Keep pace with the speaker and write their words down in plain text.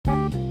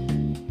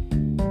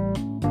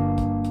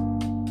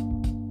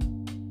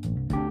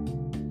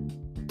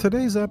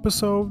Today's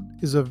episode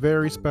is a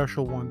very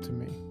special one to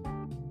me.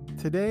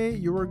 Today,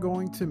 you are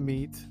going to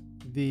meet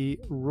the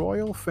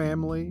royal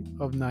family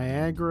of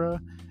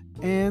Niagara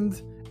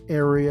and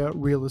area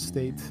real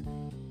estate,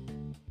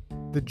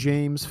 the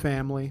James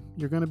family.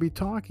 You're going to be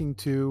talking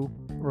to,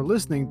 or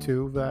listening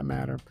to, for that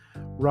matter,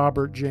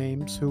 Robert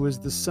James, who is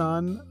the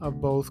son of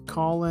both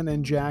Colin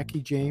and Jackie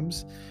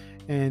James.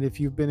 And if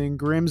you've been in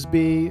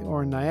Grimsby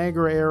or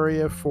Niagara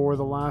area for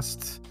the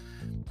last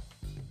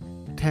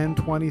 10,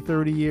 20,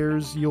 30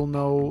 years, you'll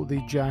know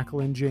the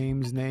Jacqueline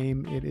James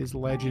name. It is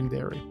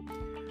legendary.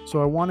 So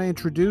I want to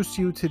introduce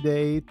you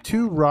today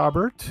to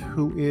Robert,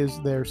 who is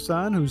their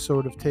son, who's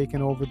sort of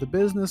taken over the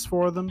business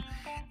for them,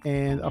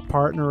 and a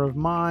partner of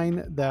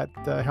mine that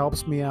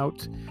helps me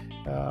out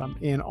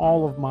in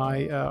all of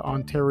my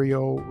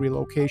Ontario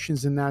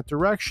relocations in that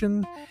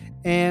direction,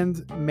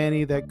 and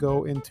many that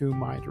go into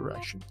my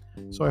direction.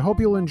 So I hope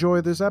you'll enjoy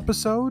this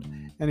episode.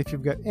 And if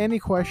you've got any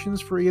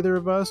questions for either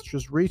of us,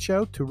 just reach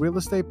out to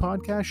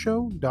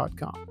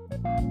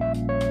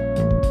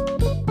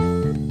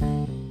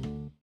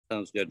realestatepodcastshow.com.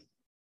 Sounds good.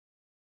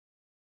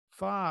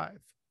 5,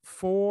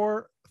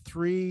 4,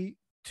 3,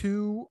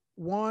 2,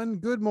 1.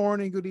 Good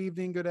morning, good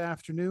evening, good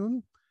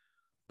afternoon.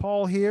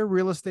 Paul here,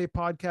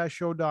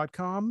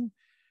 realestatepodcastshow.com.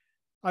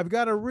 I've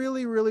got a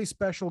really, really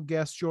special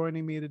guest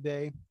joining me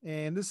today,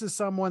 and this is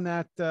someone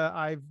that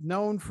I've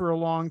known for a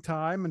long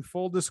time. And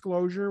full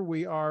disclosure,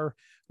 we are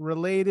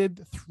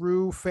related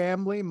through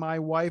family. My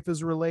wife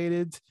is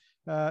related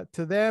to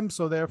them,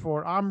 so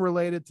therefore I'm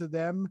related to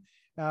them.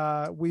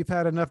 We've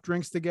had enough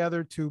drinks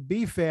together to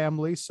be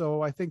family,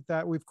 so I think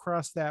that we've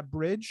crossed that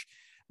bridge.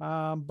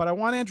 But I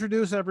want to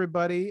introduce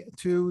everybody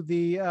to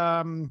the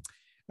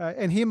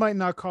and he might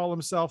not call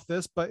himself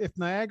this, but if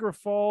Niagara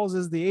Falls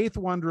is the 8th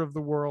wonder of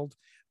the world,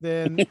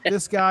 then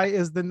this guy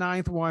is the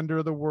 9th wonder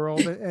of the world.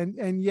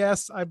 And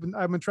yes, I've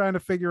been trying to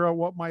figure out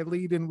what my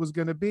lead-in was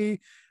going to be,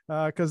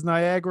 because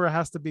Niagara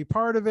has to be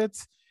part of it.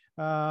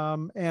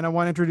 And I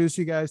want to introduce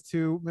you guys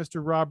to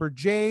Mr. Robert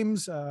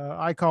James.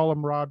 I call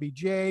him Robbie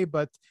J,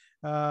 but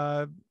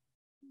I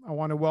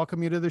want to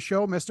welcome you to the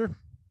show, Mister.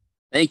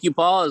 Thank you,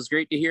 Paul. It's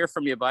great to hear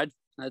from you, bud.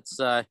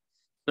 That's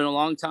been a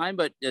long time,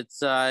 but it's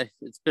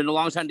been a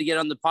long time to get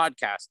on the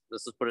podcast.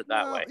 Let's just put it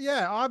that way.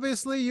 Yeah,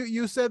 obviously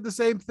you said the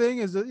same thing.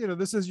 Is that,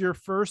 this is your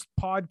first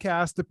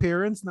podcast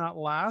appearance, not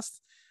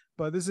last,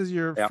 but this is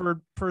your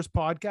first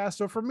podcast.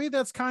 So for me,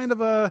 that's kind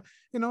of a,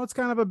 it's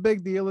kind of a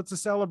big deal. It's a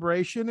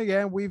celebration.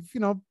 Again, we've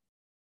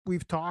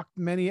talked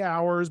many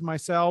hours,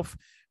 myself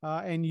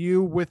and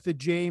you, with the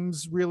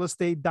James Real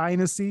Estate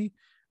Dynasty.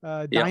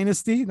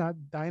 Dynasty, not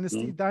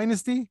dynasty.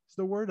 Dynasty is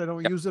the word. I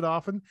don't use it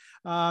often.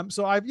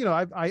 So I've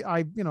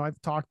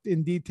talked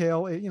in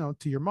detail,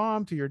 to your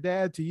mom, to your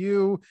dad, to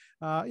you.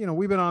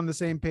 We've been on the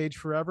same page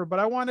forever. But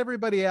I want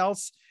everybody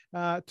else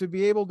to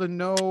be able to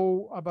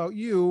know about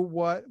you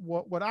what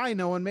I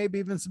know, and maybe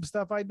even some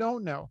stuff I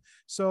don't know.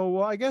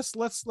 So I guess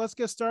let's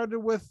get started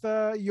with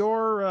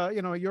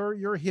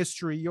your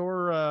history,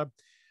 your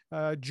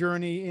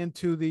journey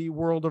into the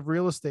world of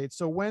real estate.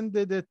 So when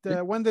did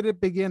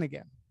it begin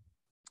again?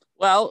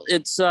 Well,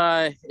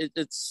 I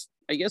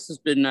guess it's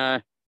been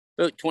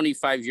about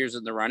 25 years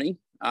in the running.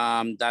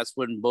 That's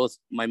when both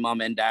my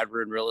mom and dad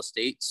were in real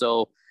estate.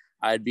 So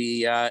I'd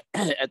be at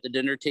the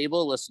dinner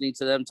table listening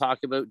to them talk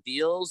about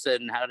deals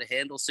and how to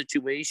handle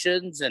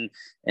situations and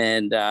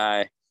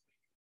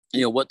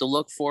what to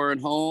look for in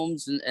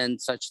homes and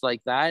such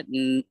like that.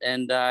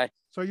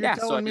 So you're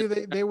telling me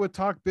they would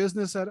talk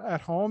business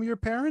at home, your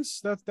parents?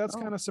 That's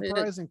kind of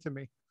surprising to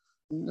me.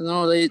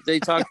 No, they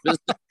talk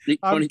business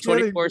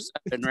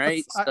 24/7,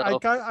 right? So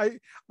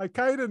I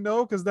kind of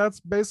know, because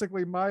that's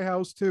basically my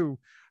house too.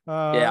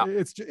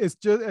 It's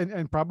just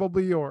and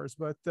probably yours,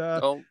 but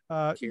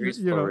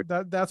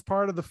that's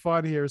part of the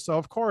fun here. So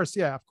of course,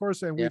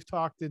 and we've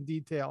talked in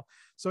detail.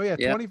 So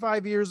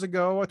 25 years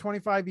ago,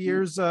 25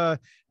 years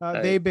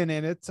they've been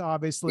in it,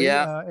 obviously,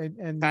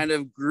 and kind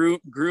of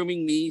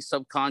grooming me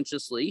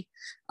subconsciously.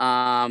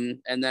 And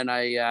then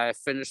I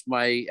finished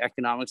my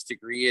economics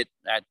degree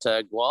at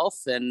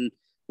Guelph and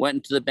went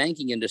into the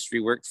banking industry,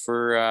 worked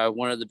for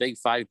one of the big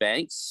 5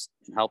 banks,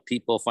 helped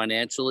people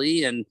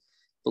financially. And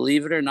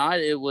believe it or not,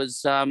 it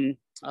was on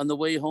the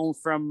way home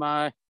from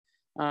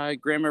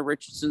Grandma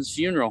Richardson's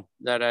funeral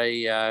that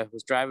I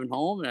was driving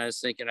home, and I was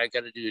thinking, I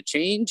got to do a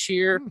change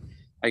here.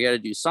 I got to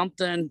do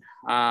something.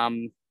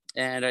 And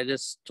I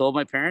just told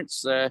my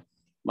parents,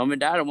 Mom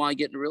and Dad, I want to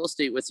get into real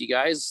estate with you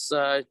guys.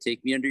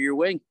 Take me under your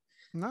wing.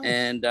 Nice.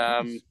 And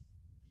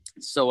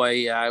so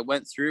I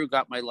went through,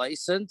 got my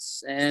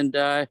license, and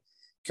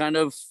kind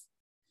of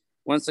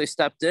once I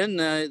stepped in,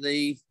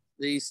 they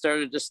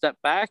started to step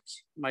back.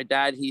 My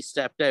dad, he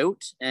stepped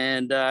out,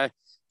 and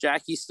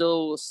Jackie's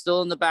still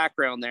in the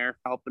background there,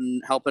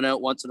 helping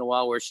out once in a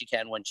while when she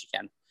can,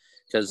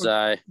 because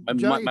my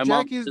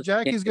mom.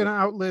 Jackie's going to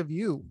outlive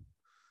you.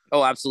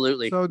 Oh,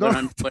 absolutely. So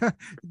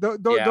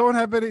don't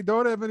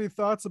have any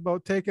thoughts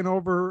about taking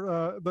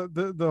over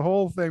the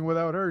whole thing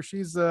without her.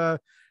 She's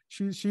a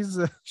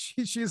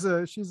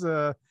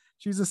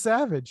she's a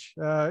savage.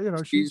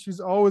 She's She's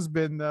always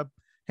been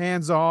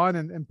hands-on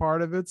and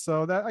part of it.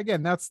 So that,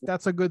 again,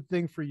 that's a good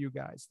thing for you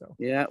guys, though.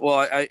 Yeah,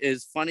 well,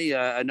 it's funny.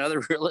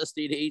 Another real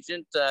estate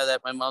agent that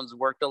my mom's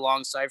worked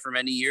alongside for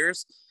many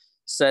years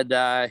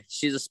said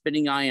she's a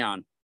spinning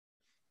ion,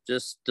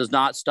 just does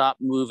not stop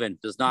moving,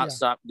 does not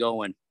stop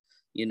going.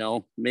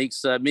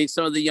 Makes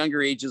some of the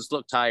younger agents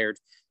look tired.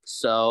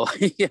 So,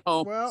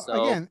 Well,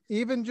 again,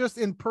 even just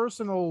in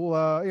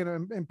personal,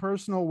 in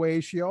personal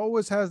ways, she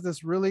always has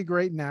this really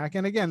great knack.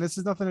 And again, this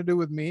has nothing to do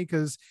with me,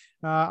 because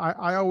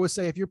I always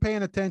say, if you're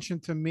paying attention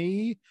to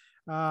me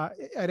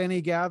at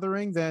any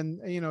gathering, then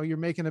you're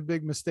making a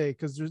big mistake,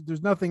 because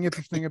there's nothing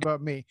interesting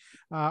about me.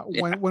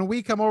 When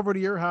we come over to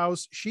your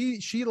house, she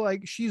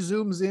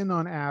zooms in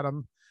on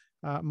Adam,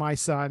 my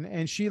son,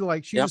 and she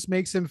just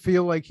makes him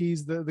feel like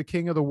he's the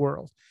king of the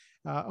world.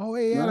 Oh,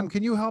 hey, Adam,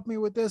 can you help me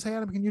with this? Hey,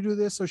 Adam, can you do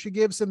this? So she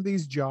gives him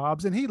these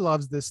jobs, and he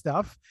loves this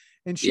stuff,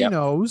 and she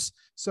knows.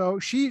 So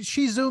she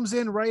zooms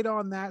in right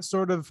on that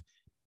sort of,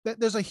 that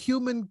there's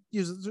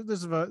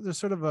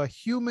sort of a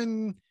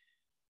human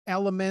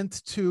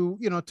element to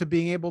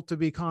being able to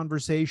be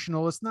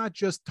conversational. It's not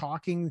just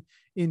talking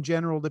in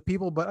general to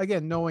people, but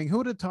again, knowing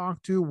who to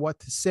talk to, what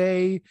to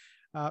say.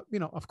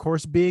 Of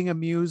course, being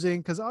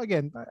amusing, because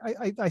again,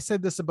 I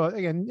said this about,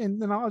 again,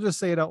 and I'll just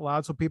say it out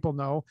loud so people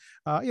know,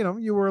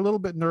 you were a little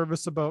bit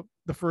nervous about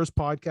the first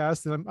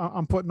podcast, and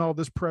I'm putting all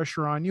this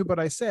pressure on you, but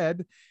I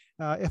said,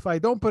 if I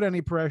don't put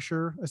any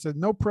pressure, I said,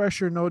 no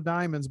pressure, no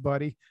diamonds,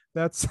 buddy.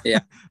 That's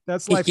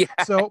that's life. Yeah.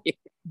 So,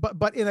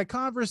 but in a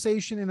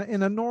conversation,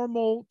 in a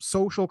normal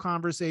social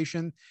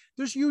conversation,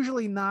 there's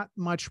usually not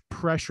much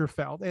pressure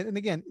felt. And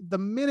again, the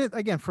minute,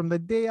 again, from the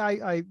day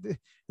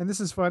and this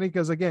is funny,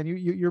 because again,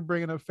 you're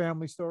bringing a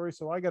family story,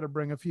 so I got to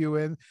bring a few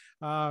in,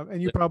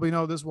 and you probably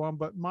know this one,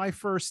 but my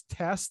first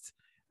test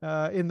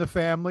in the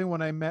family,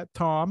 when I met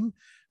Tom,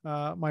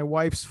 my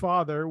wife's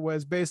father,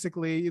 was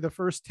basically the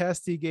first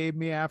test he gave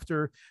me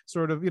after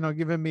sort of,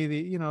 giving me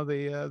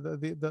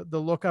the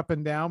look up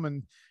and down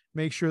and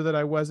make sure that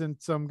I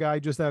wasn't some guy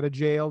just out of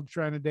jail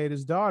trying to date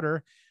his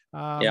daughter.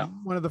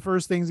 One of the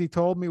first things he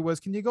told me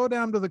was, can you go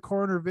down to the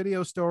corner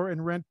video store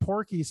and rent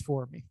Porky's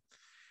for me?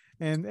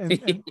 And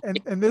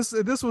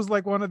this was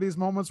like one of these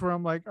moments where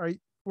I'm like,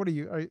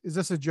 is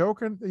this a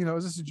joke?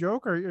 Is this a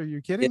joke? Are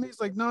you kidding me? He's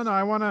like, no,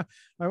 I want to,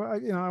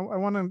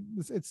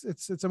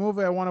 it's a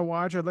movie I want to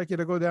watch. I'd like you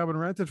to go down and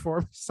rent it for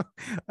me. So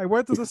I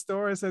went to the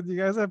store. I said, you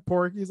guys have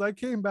Porky's? I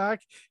came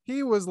back.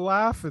 He was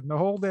laughing the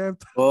whole damn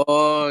time.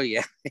 Oh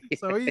yeah.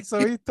 So he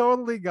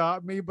totally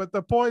got me. But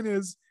the point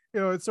is,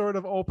 it sort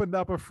of opened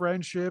up a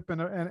friendship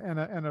and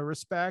a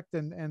respect,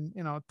 and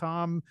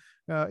Tom,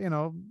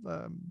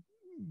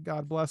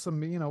 God bless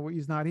him,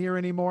 he's not here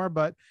anymore,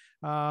 but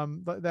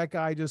that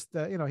guy just,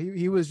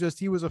 he was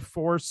a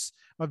force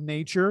of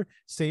nature,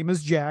 same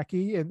as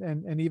Jackie.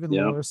 And even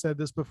Laura said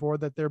this before,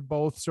 that they're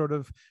both sort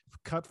of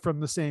cut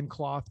from the same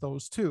cloth,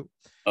 those two.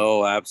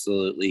 Oh,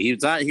 absolutely.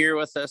 He's not here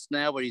with us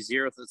now, but he's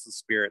here with us in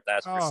spirit.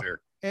 That's for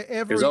sure.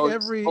 Every what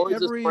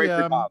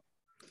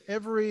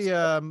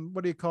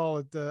do you call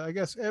it? I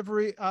guess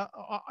every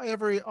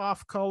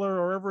off color,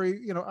 or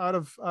every, out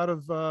of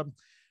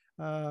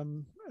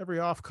every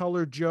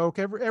off-color joke,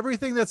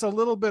 everything that's a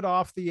little bit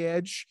off the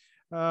edge,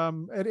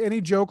 at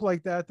any joke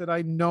like that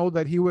I know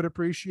that he would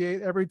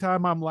appreciate. Every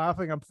time I'm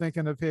laughing, I'm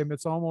thinking of him.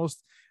 It's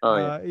almost,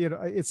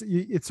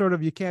 it's sort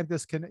of, you can't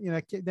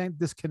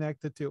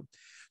disconnect the two.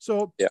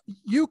 So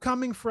you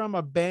coming from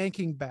a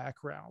banking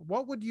background,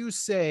 what would you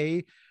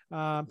say?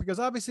 Because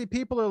obviously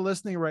people are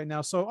listening right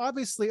now. So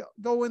obviously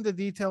go into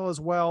detail as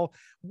well.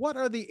 What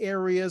are the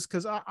areas?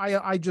 Because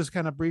I just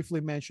kind of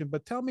briefly mentioned,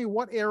 but tell me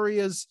what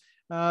areas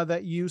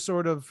that you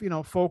sort of,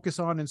 focus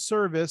on in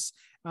service,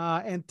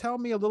 and tell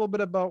me a little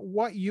bit about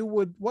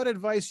what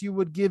advice you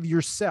would give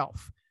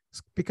yourself,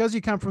 because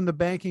you come from the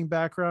banking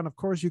background. Of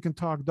course, you can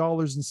talk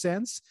dollars and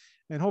cents,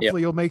 and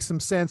hopefully you'll make some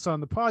sense on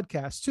the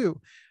podcast too.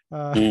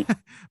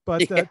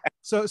 But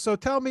so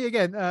tell me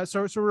again,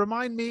 so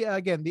remind me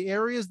again, the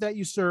areas that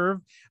you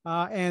serve,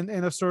 and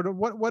a sort of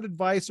what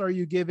advice are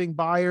you giving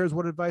buyers?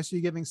 What advice are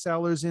you giving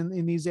sellers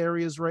in these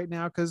areas right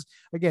now? Because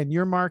again,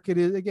 your market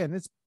is,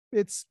 again,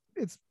 it's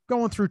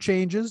going through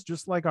changes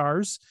just like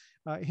ours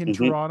in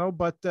Toronto,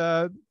 but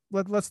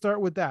let's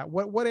start with that.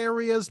 What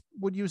areas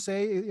would you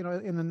say, in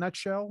a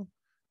nutshell?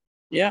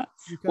 Yeah.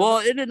 Well,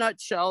 in a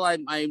nutshell,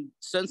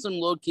 since I'm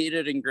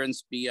located in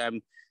Grimsby,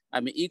 I'm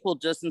an equal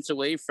distance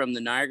away from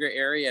the Niagara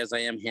area as I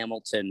am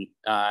Hamilton.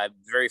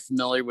 Very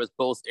familiar with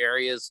both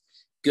areas.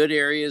 Good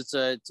areas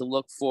to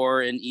look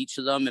for in each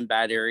of them, and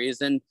bad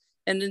areas. And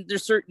then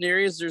there's certain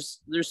areas,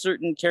 there's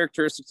certain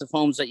characteristics of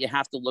homes that you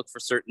have to look for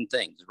certain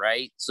things,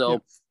 right?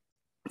 So,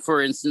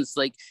 for instance,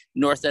 like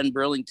North End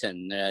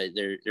Burlington,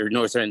 or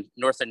North End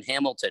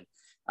Hamilton.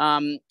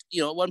 At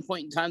one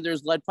point in time,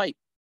 there's lead pipe,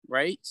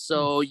 right?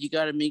 So you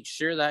got to make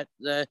sure that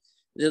the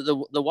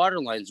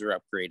water lines are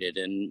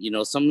upgraded,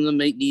 and some of them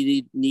may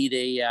need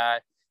a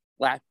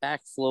flat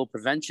backflow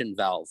prevention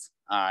valve,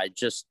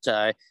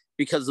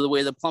 because of the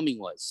way the plumbing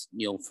was,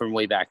 from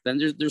way back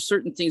then. There's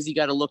certain things you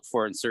got to look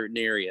for in certain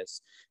areas.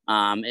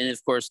 And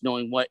of course,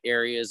 knowing what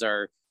areas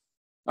are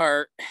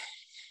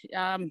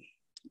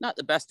not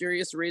the best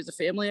areas to raise a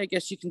family, I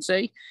guess you can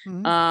say.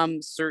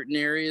 Certain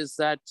areas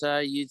that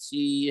you'd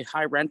see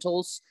high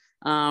rentals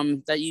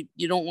that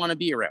you don't want to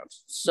be around.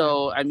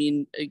 So, I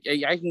mean,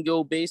 I can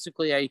go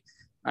basically,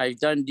 I've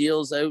done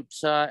deals out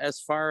as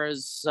far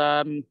as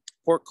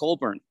Port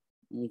Colborne.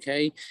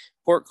 Okay.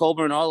 Port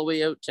Colborne all the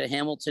way out to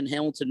Hamilton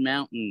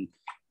Mountain.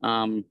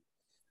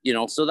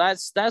 So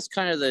that's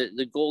kind of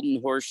the Golden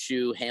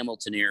Horseshoe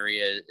Hamilton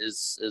area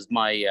is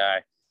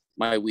my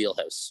my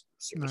wheelhouse,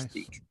 so to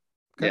speak.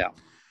 Okay. Yeah.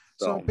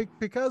 So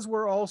because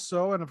we're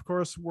also, and of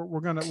course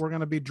we're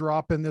gonna be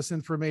dropping this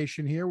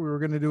information here. We were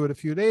gonna do it a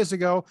few days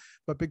ago,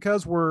 but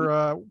because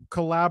we're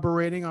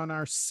collaborating on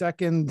our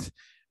second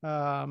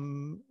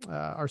transaction,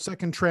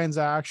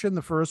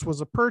 the first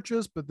was a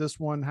purchase, but this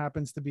one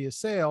happens to be a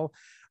sale.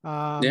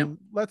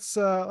 Let's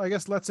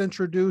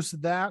introduce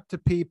that to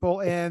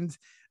people, and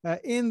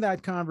in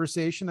that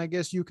conversation, I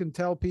guess you can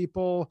tell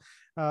people,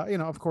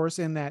 of course,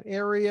 in that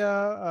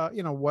area,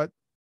 what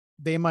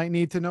they might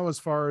need to know as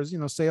far as,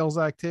 sales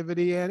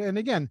activity. And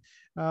again,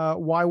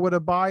 why would a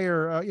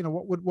buyer,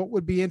 what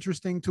would be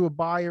interesting to a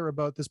buyer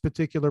about this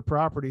particular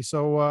property?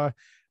 So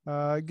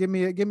give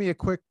me a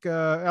quick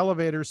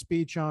elevator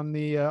speech on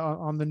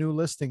the new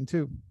listing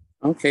too.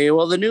 Okay.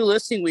 Well, the new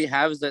listing we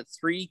have is at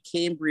 3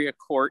 Cambria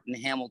Court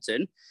in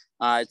Hamilton.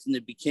 It's in the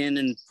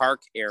Buchanan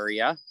Park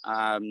area,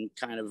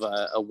 kind of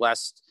a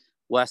West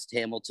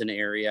Hamilton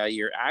area.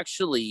 You're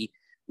actually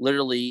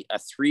literally a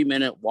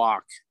 3-minute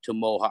walk to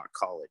Mohawk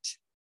College.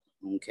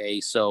 Okay,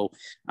 so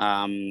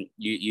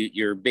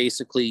you're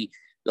basically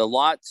the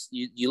lots.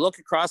 You look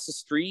across the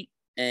street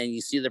and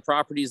you see the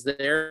properties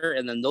there,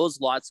 and then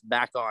those lots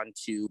back on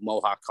to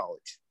Mohawk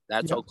College.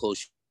 That's how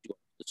close you are to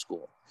the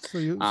school. So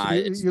you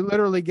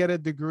literally get a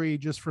degree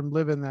just from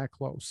living that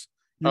close.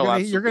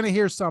 You're gonna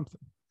hear something.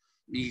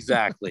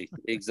 Exactly.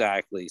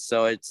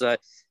 So it's a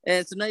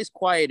nice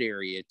quiet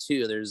area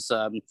too. There's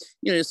a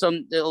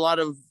lot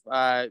of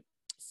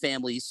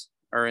families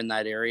are in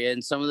that area,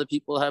 and some of the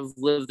people have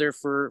lived there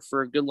for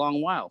a good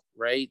long while,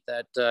 right?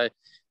 That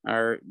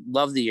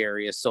love the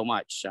area so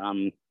much.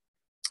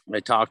 I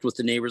talked with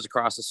the neighbors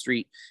across the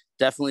street.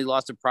 Definitely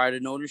lots of pride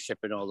and ownership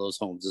in all those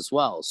homes as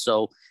well.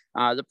 So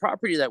the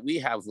property that we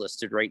have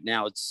listed right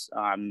now, it's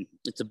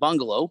a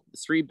bungalow, a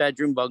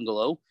 3-bedroom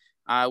bungalow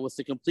with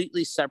a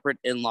completely separate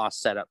in-law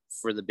setup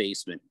for the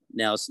basement.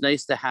 Now it's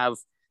nice to have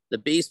the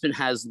basement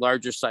has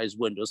larger size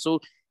windows, so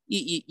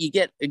you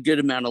get a good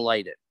amount of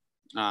light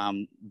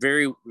in.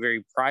 Very,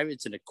 very private.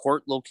 It's in a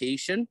court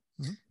location,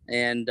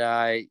 and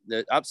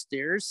the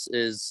upstairs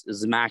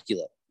is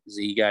immaculate. So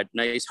you got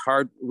nice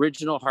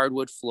original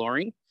hardwood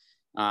flooring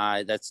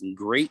that's in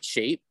great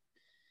shape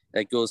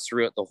that goes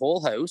throughout the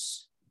whole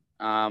house.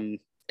 And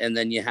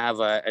then you have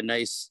a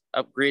nice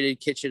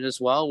upgraded kitchen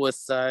as well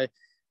with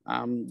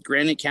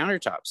granite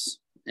countertops,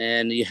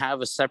 and you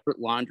have a separate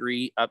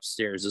laundry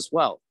upstairs as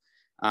well.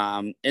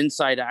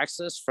 Inside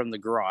access from the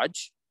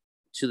garage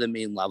to the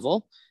main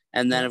level.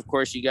 And then, of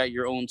course, you got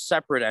your own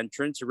separate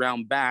entrance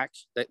around back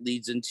that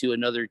leads into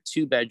another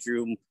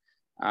 2-bedroom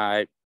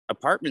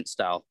apartment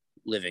style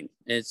living.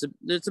 And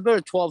it's about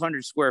a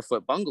 1,200 square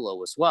foot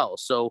bungalow as well.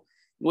 So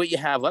what you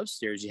have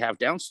upstairs, you have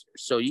downstairs.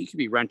 So you could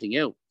be renting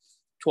out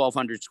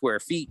 1,200 square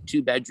feet,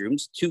 2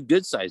 bedrooms, 2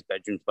 good sized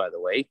bedrooms, by the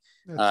way,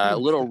 a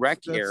little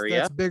rec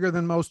area. That's bigger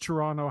than most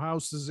Toronto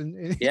houses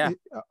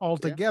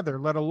altogether,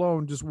 let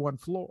alone just one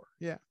floor.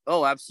 Yeah.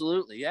 Oh,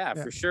 absolutely. Yeah,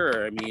 for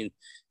sure. I mean,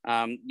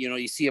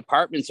 you see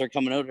apartments are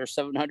coming out are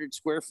 700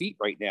 square feet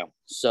right now.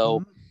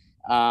 So,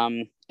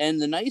 and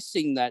the nice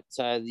thing that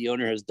the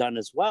owner has done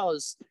as well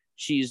is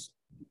she's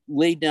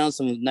laid down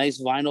some nice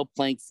vinyl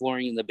plank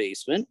flooring in the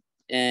basement,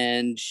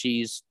 and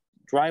she's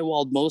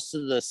drywalled most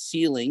of the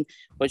ceiling,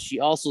 but she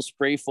also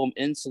spray foam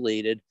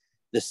insulated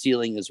the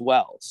ceiling as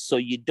well. So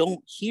you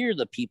don't hear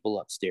the people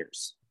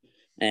upstairs,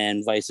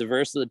 and vice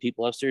versa. The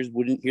people upstairs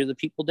wouldn't hear the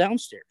people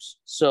downstairs.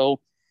 So,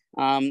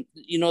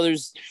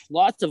 there's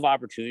lots of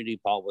opportunity,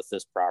 Paul, with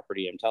this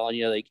property. I'm telling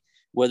you, like,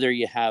 whether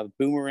you have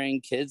boomerang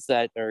kids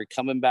that are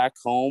coming back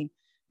home,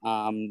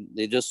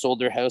 they just sold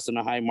their house in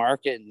a high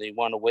market and they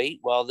want to wait.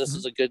 Well, this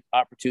is a good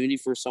opportunity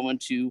for someone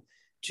to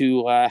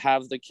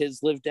have the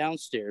kids live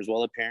downstairs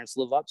while the parents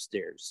live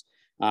upstairs.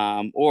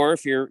 Or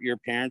if your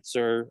parents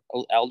are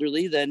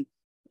elderly, then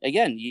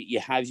again, you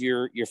have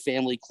your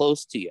family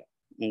close to you.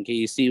 Okay,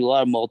 you see a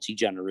lot of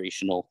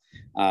multi-generational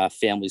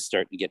families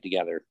starting to get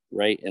together,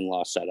 right?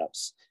 In-law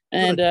setups.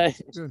 And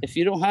if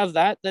you don't have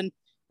that, then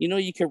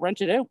you can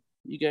rent it out.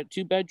 You got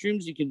 2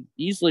 bedrooms, you can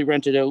easily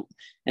rent it out,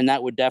 and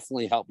that would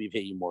definitely help you pay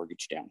your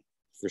mortgage down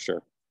for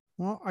sure.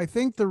 Well, I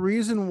think the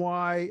reason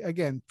why,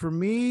 again, for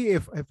me,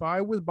 if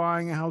I was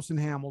buying a house in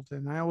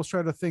Hamilton, I always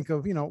try to think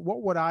of,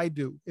 what would I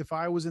do if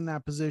I was in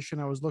that position?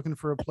 I was looking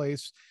for a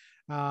place.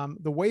 The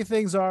way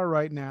things are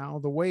right now,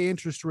 the way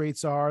interest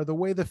rates are, the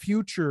way the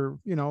future,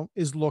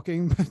 is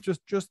looking,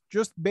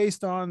 just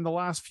based on the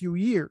last few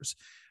years.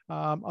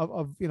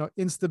 of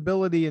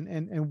instability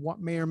and what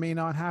may or may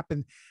not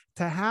happen.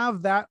 To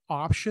have that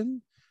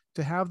option,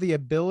 to have the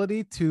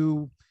ability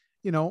to,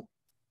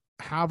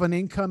 have an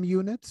income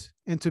unit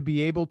and to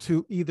be able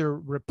to either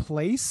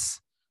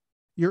replace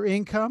your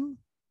income,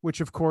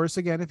 which of course,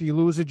 again, if you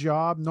lose a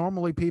job,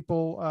 normally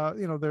people,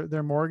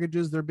 their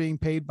mortgages, they're being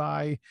paid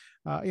by,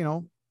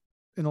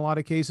 in a lot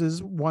of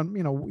cases,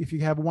 if you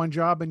have one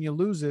job and you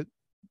lose it,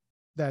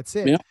 that's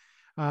it.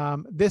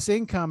 This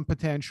income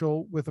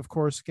potential with, of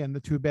course, again, the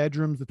 2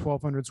 bedrooms, the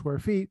 1,200 square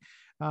feet,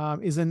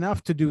 is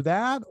enough to do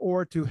that,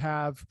 or to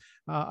have,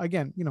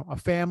 again, a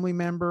family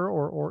member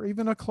or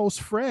even a close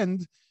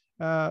friend,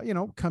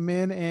 come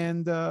in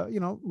and,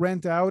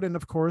 rent out, and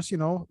of course,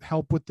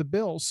 help with the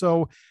bill.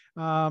 So,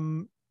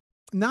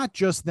 not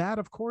just that,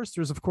 of course,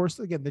 there's, of course,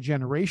 again, the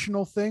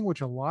generational thing,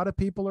 which a lot of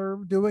people are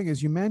doing,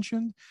 as you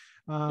mentioned.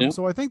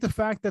 So I think the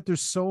fact that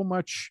there's so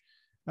much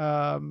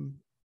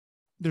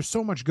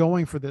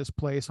going for this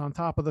place, on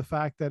top of the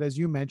fact that, as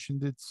you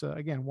mentioned, it's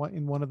again,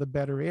 in one of the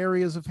better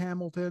areas of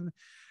Hamilton.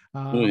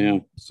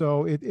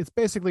 So it's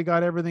basically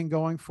got everything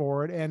going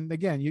for it. And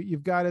again,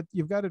 you've got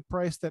it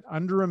priced at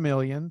under $1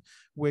 million,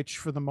 which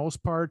for the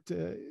most part,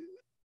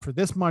 for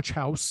this much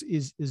house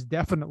is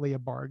definitely a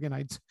bargain.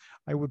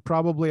 I would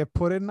probably have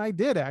put it, and I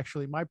did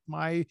actually. My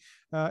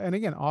and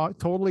again,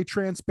 totally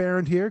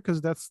transparent here,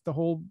 because that's the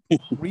whole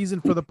reason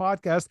for the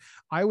podcast.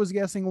 I was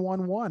guessing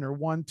 1.1 or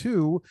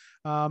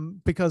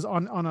 1.2, because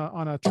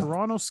on a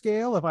Toronto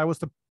scale, if I was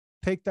to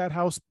take that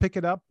house, pick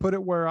it up, put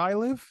it where I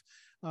live,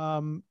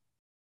 no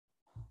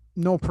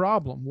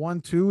problem.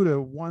 1.2 to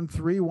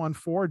 1.3,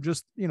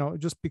 1.4,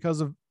 just because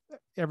of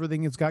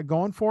everything it's got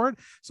going for it.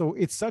 So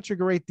it's such a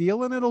great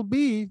deal, and it'll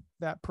be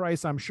that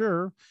price, I'm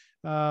sure,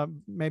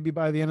 maybe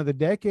by the end of the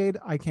decade.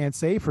 I can't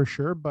say for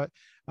sure, but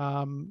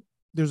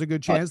there's a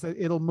good chance that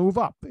it'll move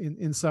up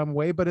in some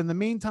way. But in the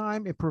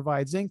meantime, it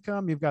provides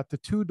income. You've got the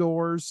 2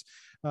 doors,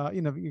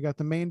 you got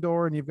the main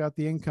door and you've got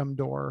the income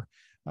door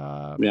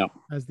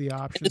as the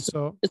option. It's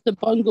a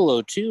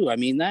bungalow too. I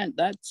mean,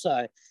 that's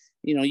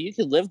you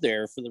could live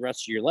there for the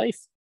rest of your life.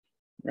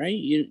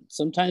 Right.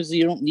 Sometimes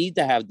you don't need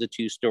to have the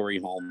 2-story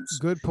homes.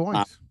 Good point.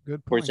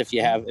 Good point. Of course, if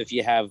you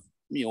have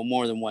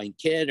more than one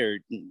kid or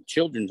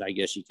children, I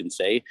guess you can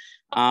say,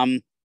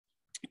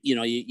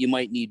 you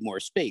might need more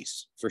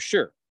space for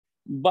sure.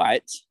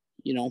 But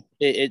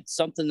it's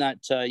something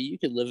that you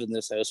could live in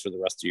this house for the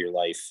rest of your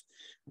life,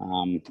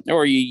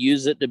 or you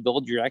use it to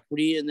build your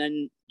equity, and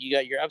then you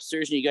got your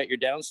upstairs and you got your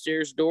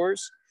downstairs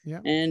doors,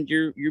 and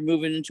you're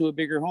moving into a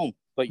bigger home,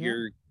 but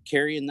you're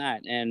carrying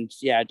that. And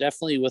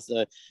definitely with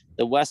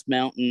the West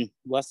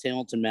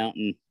Hamilton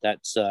Mountain,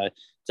 that's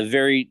it's a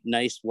very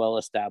nice,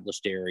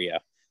 well-established area.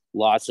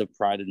 Lots of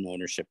pride and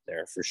ownership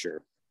there for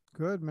sure.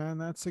 Good, man.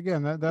 That's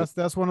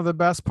one of the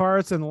best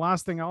parts. And the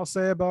last thing I'll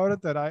say about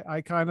it that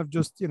I kind of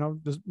just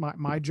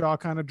my jaw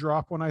kind of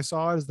dropped when I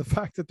saw it is the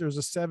fact that there's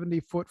a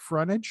 70-foot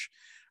frontage.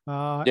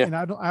 And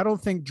I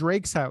don't think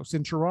Drake's house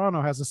in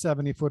Toronto has a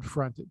 70-foot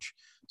frontage.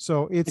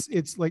 So it's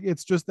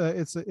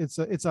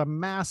a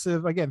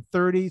massive, again,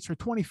 30 or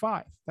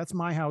 25. That's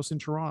my house in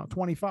Toronto,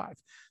 25.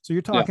 So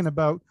you're talking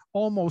about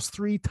almost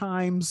 3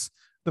 times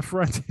the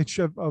frontage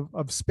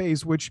of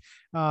space, which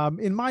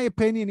in my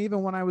opinion,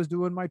 even when I was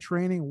doing my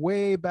training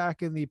way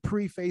back in the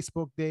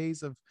pre-Facebook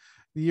days of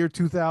the year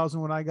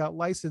 2000, when I got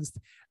licensed,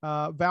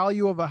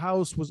 value of a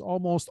house was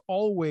almost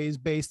always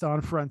based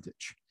on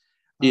frontage.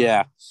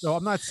 So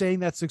I'm not saying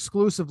that's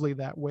exclusively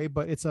that way,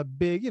 but it's a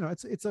big,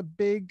 it's a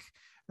big,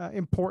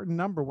 important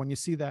number when you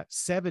see that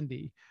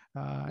 70.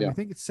 And I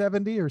think it's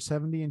 70 or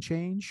 70 and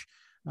change.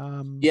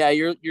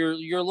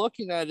 You're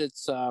looking at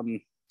it's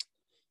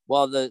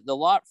well, the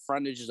lot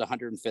frontage is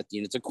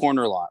 115. It's a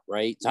corner lot,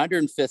 right? It's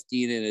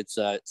 115 and it's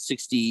a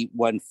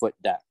 61-foot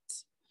depth.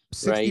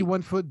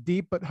 61 foot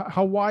deep, but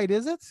how wide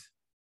is it?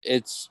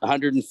 It's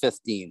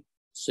 115.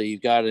 So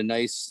you've got a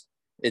nice.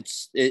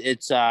 It's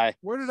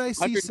where did I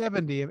see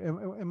 70?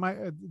 Am I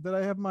did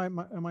I have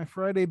my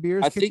Friday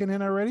beers kicking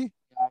in already?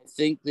 I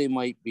think they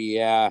might be,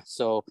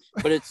 so,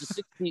 but it's a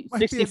 60 might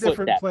 60 be a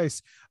different depth.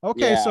 place.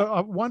 Okay, so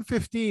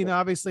 115,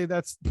 obviously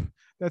that's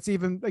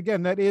even,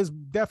 again, that is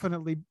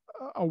definitely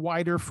a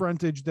wider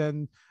frontage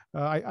than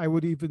I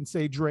would even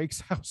say Drake's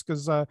house,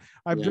 because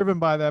I've driven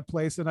by that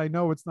place and I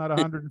know it's not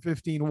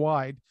 115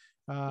 wide.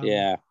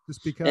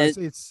 Just because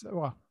it's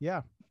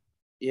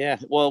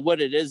well, what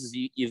it is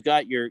you've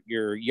got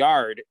your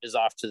yard is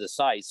off to the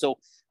side. So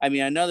I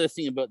mean, another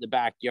thing about the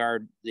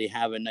backyard, they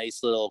have a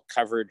nice little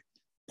covered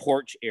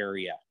porch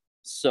area,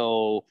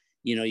 so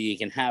you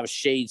can have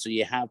shade, so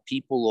you have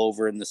people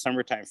over in the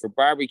summertime for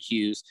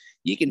barbecues.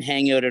 You can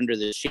hang out under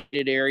the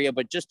shaded area,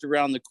 but just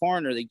around the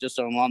corner, they just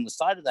along the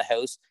side of the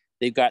house,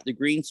 they've got the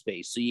green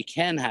space, so you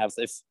can have,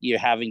 if you're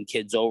having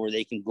kids over,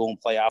 they can go and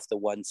play off the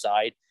one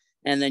side,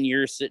 and then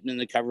you're sitting in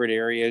the covered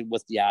area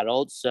with the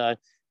adults,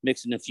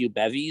 mixing a few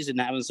bevies and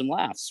having some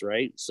laughs,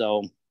 right?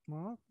 So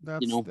well,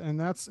 that's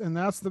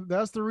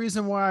the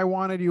reason why I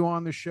wanted you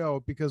on the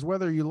show, because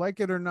whether you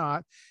like it or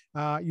not,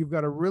 you've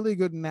got a really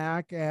good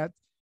knack at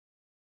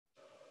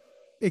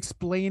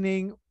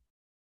explaining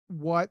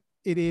what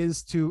it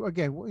is to,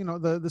 again,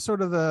 the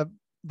sort of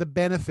the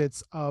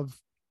benefits of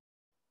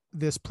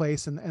this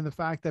place, and the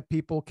fact that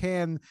people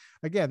can,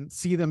 again,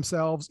 see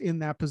themselves in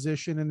that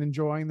position and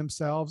enjoying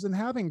themselves and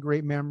having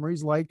great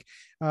memories, like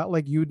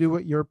you do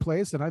at your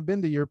place. And I've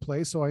been to your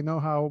place, so I know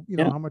how,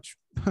 Yeah. how much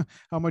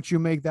how much you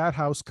make that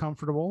house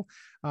comfortable.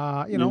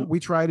 Yeah. We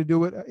try to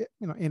do it,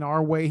 in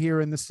our way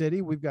here in the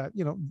city. We've got,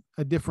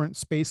 a different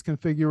space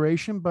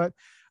configuration, but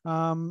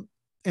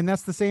and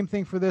that's the same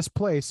thing for this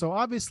place. So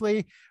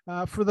obviously,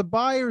 for the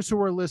buyers who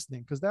are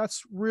listening, because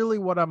that's really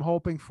what I'm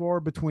hoping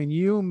for, between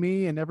you,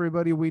 me, and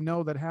everybody we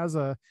know that has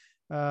a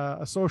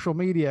social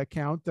media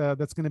account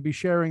that's going to be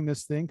sharing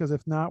this thing. Because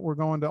if not, we're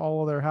going to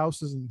all of their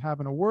houses and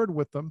having a word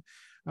with them.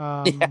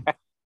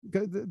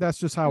 That's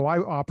just how I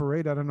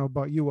operate. I don't know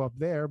about you up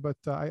there, but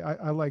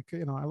I like,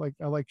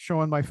 I like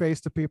showing my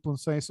face to people and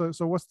saying, so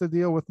what's the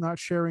deal with not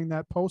sharing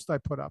that post I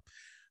put up?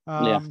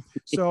 Yeah.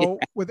 So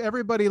with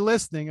everybody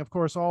listening, of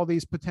course, all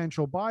these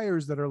potential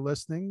buyers that are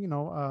listening,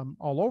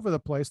 all over the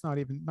place, not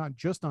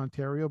just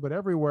Ontario, but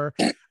everywhere.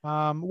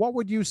 What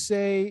would you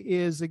say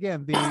is,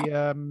 again,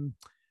 the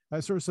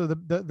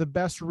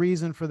best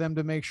reason for them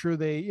to make sure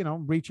they,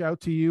 reach out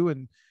to you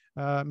and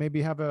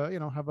maybe have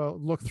a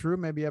look through,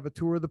 maybe have a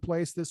tour of the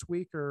place this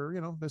week, or,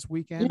 this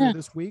weekend, Yeah. or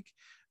this week?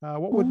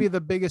 What would be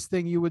the biggest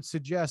thing you would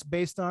suggest,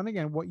 based on,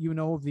 again, what you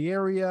know of the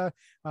area?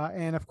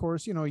 And of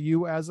course,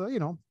 you as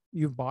a,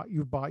 you've bought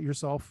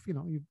yourself,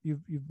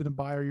 you've been a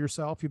buyer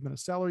yourself, you've been a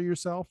seller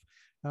yourself.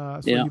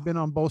 So Yeah. you've been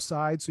on both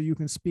sides, so you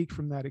can speak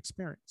from that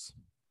experience.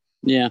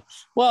 Yeah.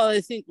 Well,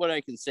 I think what I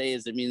can say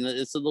is, I mean,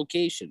 it's a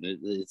location.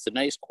 It's a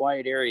nice,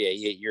 quiet area.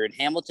 You're in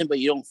Hamilton, but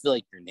you don't feel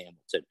like you're in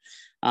Hamilton.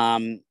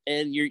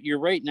 And you're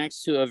right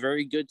next to a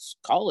very good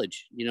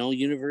college,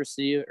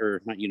 university,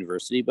 or not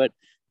university, but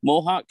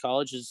Mohawk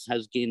College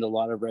has gained a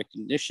lot of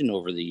recognition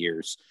over the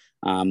years.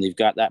 They've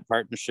got that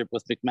partnership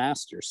with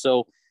McMaster.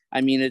 So, I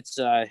mean, it's,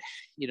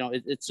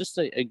 it's just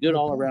a good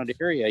all around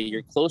area.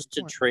 You're close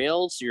to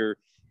trails. You're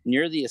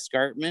near the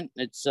escarpment.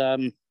 It's,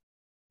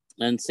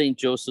 and St.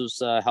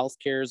 Joseph's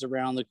Healthcare is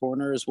around the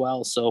corner as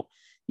well. So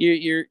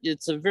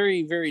it's a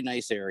very, very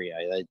nice area.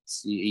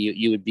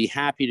 You would be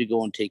happy to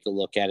go and take a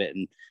look at it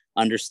and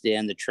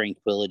understand the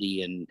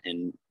tranquility and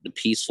the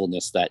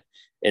peacefulness that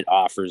it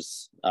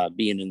offers,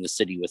 being in the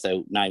city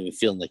without not even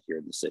feeling like you're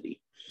in the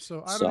city.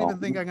 So I don't even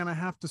think I'm going to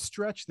have to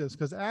stretch this,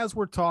 because as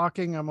we're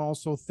talking, I'm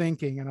also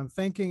thinking, and I'm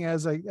thinking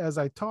as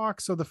I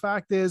talk. So the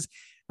fact is,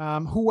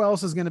 who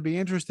else is going to be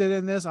interested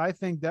in this? I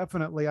think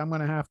definitely I'm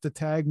going to have to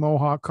tag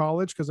Mohawk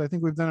College, because I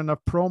think we've done enough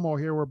promo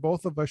here where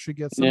both of us should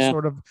get some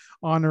sort of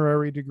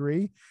honorary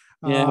degree.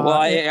 Yeah,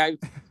 well, I'm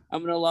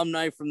an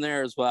alumni from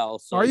there as well.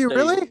 So are you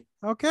really?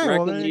 Okay,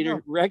 well, there you go.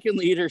 Reckon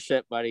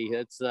leadership, buddy.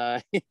 It's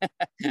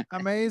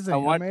amazing.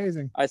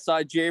 Amazing. I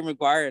saw Jerry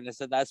Maguire and I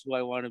said, that's who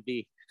I want to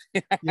be.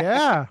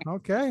 Yeah.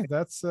 Okay.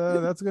 That's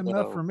good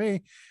enough for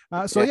me.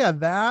 So yeah,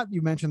 that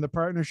you mentioned the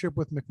partnership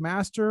with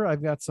McMaster.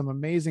 I've got some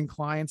amazing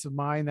clients of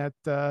mine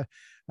that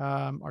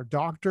are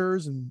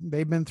doctors, and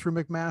they've been through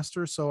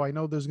McMaster. So I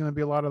know there's going to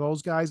be a lot of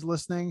those guys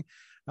listening,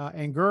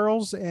 and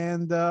girls.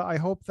 And I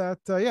hope that,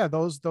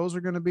 those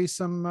are going to be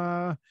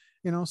some,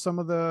 some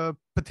of the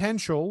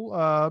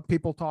potential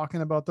people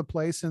talking about the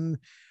place, and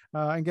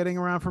getting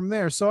around from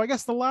there. So I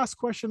guess the last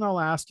question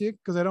I'll ask you,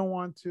 because I don't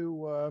want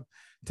to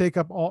take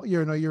up all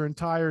your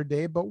entire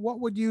day, but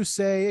what would you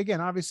say, again,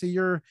 obviously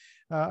you're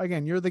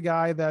the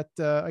guy that,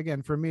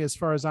 again, for me, as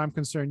far as I'm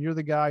concerned, you're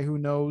the guy who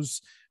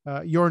knows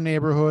your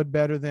neighborhood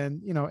better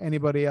than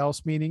anybody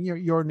else, meaning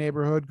your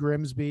neighborhood,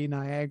 Grimsby,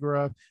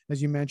 Niagara,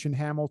 as you mentioned,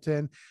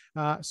 Hamilton.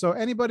 So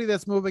anybody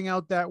that's moving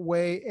out that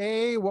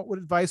way, what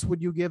advice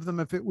would you give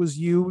them if it was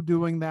you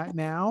doing that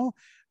now,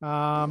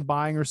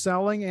 buying or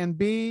selling? And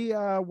B,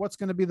 what's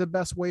going to be the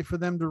best way for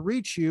them to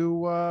reach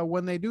you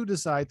when they do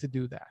decide to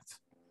do that?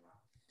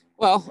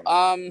 Well,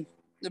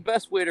 the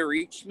best way to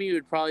reach me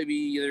would probably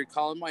be either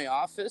calling my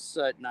office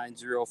at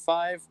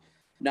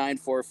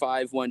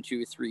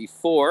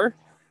 905-945-1234,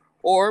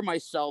 or my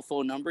cell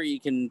phone number. You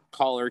can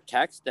call or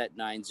text at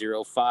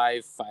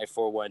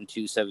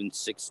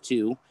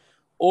 905-541-2762,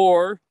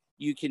 or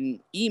you can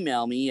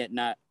email me at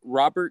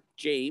Robert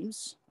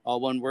James, all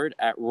one word,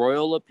 at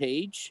Royal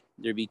LePage,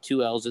 there'd be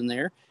 2 L's in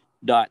there,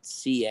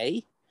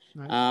 .ca.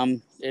 Nice.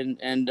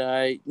 And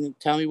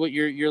tell me what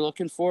you're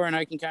looking for, and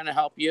I can kind of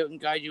help you out and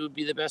guide you would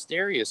be the best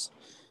areas.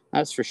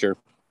 That's for sure.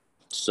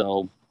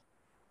 So,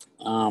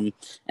 and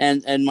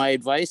my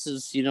advice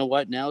is,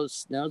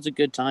 now's a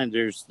good time.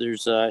 There's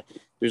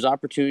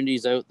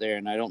opportunities out there,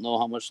 and I don't know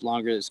how much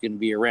longer it's going to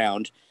be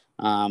around.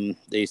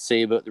 They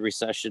say about the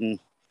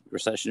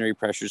recessionary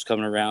pressures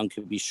coming around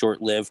could be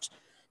short-lived.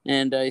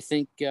 And I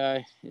think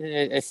they're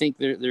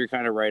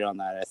kind of right on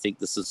that. I think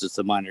this is just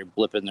a minor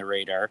blip in the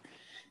radar.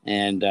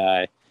 And,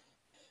 prime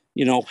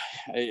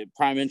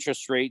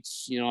interest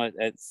rates,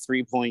 at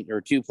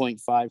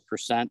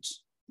 2.5%,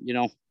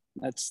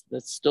 that's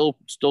still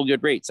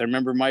good rates. I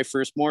remember my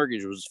first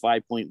mortgage was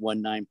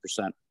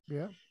 5.19%.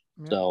 Yeah.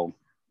 So,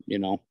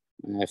 I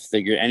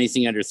figured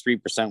anything under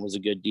 3% was a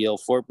good deal.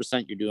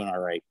 4%, you're doing all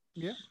right.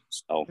 Yeah.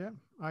 So Yeah.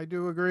 I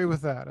do agree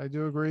with that. I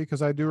do agree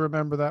because I do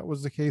remember that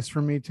was the case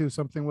for me too.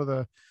 Something with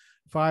a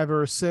 5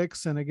 or a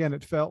 6. And again,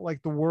 it felt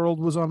like the world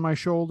was on my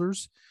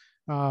shoulders.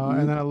 And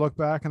mhm. then I look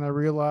back and I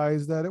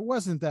realized that it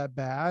wasn't that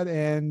bad.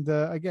 And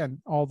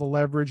again, all the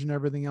leverage and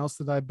everything else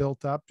that I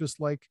built up, just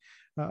like,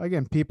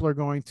 again, people are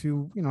going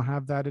to,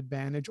 have that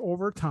advantage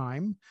over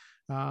time.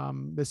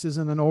 This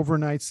isn't an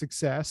overnight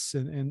success,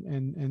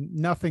 and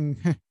nothing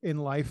in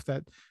life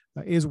that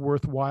is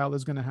worthwhile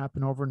is going to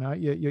happen overnight.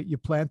 You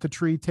plant a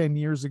tree 10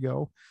 years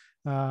ago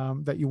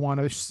that you want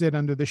to sit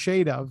under the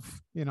shade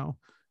of,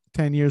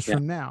 10 years Yeah.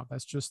 from now.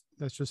 That's just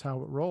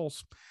how it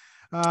rolls.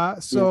 Yeah.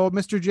 So,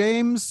 Mr.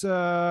 James,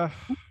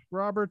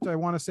 Robert, I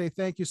want to say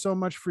thank you so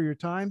much for your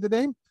time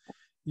today.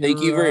 Thank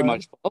you You're very uh,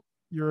 much, Paul.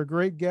 you're a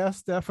great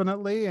guest,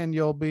 definitely, and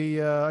you'll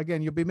be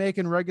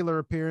making regular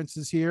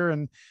appearances here.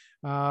 And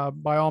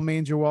by all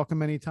means, you're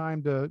welcome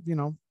anytime to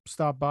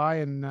stop by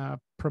and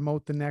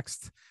promote the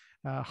next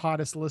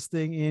hottest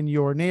listing in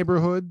your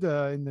neighborhood,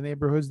 in the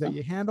neighborhoods that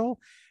you handle.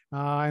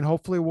 And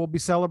hopefully we'll be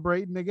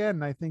celebrating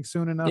again. I think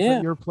soon enough at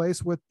Yeah. your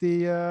place with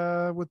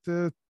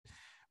the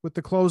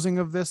closing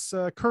of this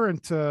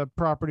current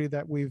property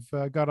that we've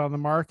got on the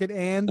market.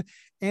 And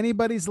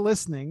anybody's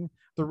listening,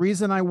 the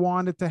reason I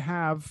wanted to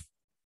have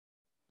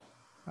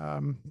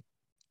um,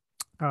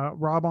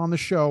 Rob on the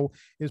show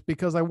is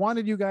because I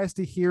wanted you guys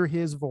to hear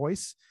his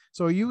voice.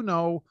 So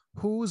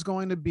who's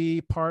going to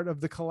be part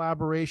of the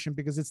collaboration,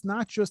 because it's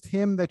not just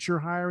him that you're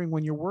hiring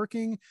when you're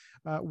working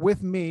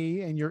with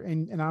me,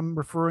 and I'm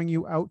referring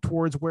you out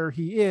towards where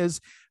he is.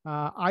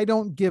 I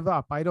don't give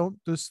up. I don't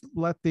just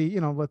let the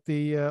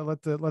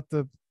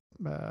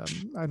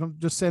I don't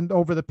just send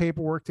over the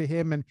paperwork to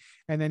him and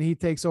then he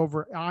takes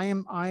over. I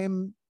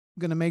am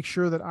going to make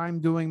sure that I'm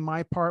doing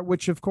my part,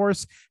 which of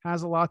course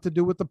has a lot to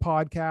do with the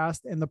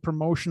podcast and the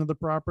promotion of the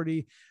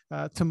property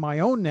to my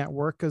own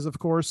network. Because of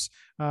course,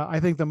 I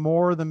think the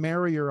more the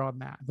merrier on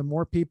that. The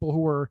more people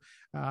who are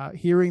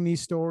hearing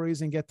these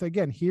stories and get to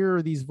again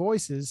hear these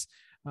voices,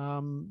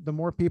 the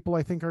more people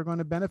I think are going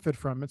to benefit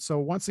from it. So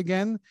once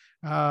again,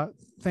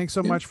 thanks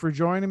so much for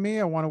joining me.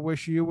 I want to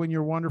wish you and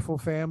your wonderful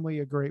family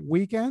a great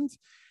weekend.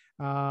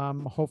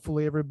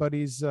 Hopefully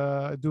everybody's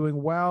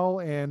doing well,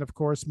 and of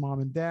course, mom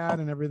and dad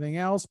and everything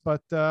else.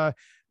 But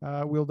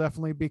we'll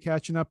definitely be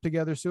catching up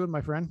together soon, my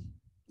friend.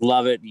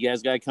 Love it. You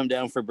guys got to come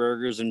down for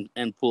burgers and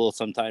pool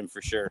sometime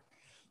for sure.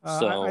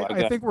 So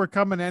I think we're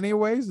coming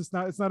anyways. It's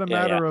not a yeah, yeah.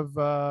 matter of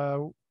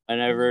I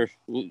never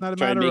not a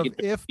try and matter make of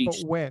it to if, the but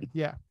beach. when.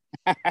 Yeah,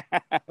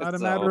 not a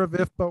matter So of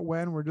if, but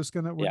when. We're just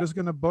gonna we're yeah, just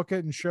gonna book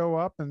it and show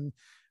up, and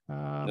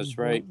that's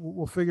we'll right.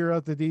 we'll figure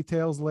out the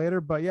details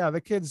later. But yeah,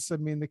 the kids. I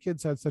mean, the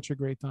kids had such a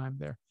great time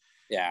there.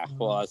 Yeah.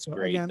 Well, that's So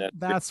great. again, That's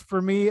great. that's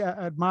for me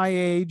at my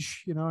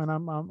age, and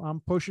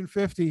I'm pushing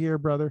 50 here,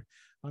 brother.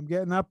 I'm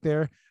getting up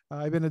there.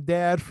 I've been a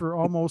dad for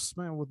almost,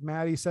 man, with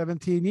Maddie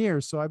 17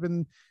 years. So I've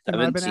been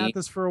 17. at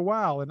this for a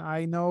while, and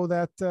I know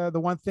that the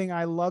one thing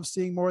I love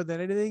seeing more than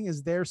anything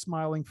is their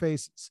smiling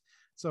faces.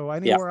 So Yeah.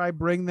 anywhere I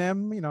bring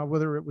them,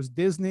 whether it was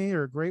Disney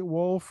or Great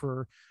Wolf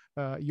or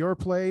your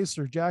place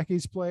or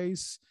Jackie's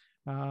place,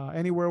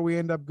 anywhere we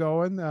end up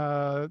going,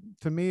 to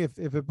me, if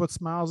it puts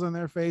smiles on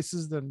their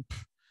faces, then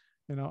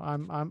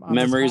I'm as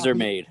Memories are happy.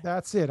 made.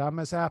 That's it. I'm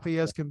as happy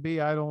as can be.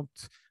 I don't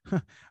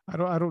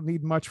I don't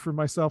need much for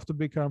myself to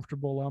be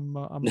comfortable.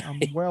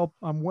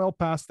 I'm well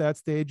past that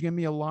stage. Give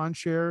me a lawn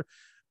chair,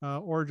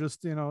 or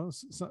just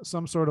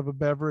some sort of a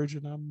beverage,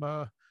 and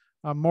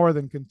I'm more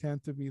than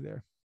content to be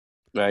there.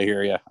 I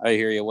hear you. I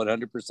hear you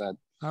 100%.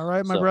 All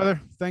right, my So,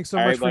 brother. Thanks so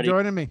all much right, for buddy.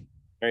 joining me.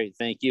 All right.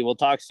 Thank you. We'll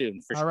talk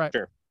soon for All right.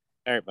 sure.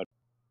 All right, buddy.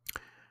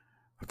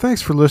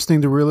 Thanks for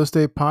listening to Real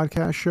Estate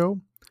Podcast Show.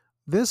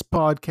 This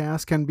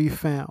podcast can be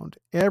found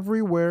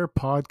everywhere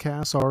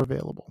podcasts are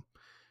available.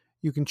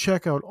 You can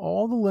check out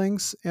all the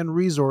links and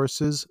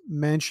resources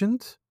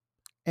mentioned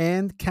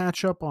and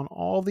catch up on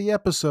all the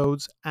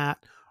episodes at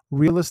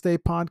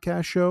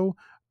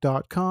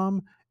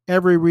realestatepodcastshow.com.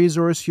 Every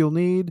resource you'll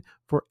need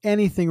for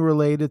anything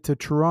related to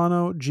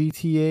Toronto,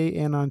 GTA,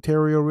 and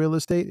Ontario real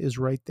estate is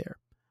right there.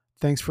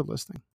 Thanks for listening.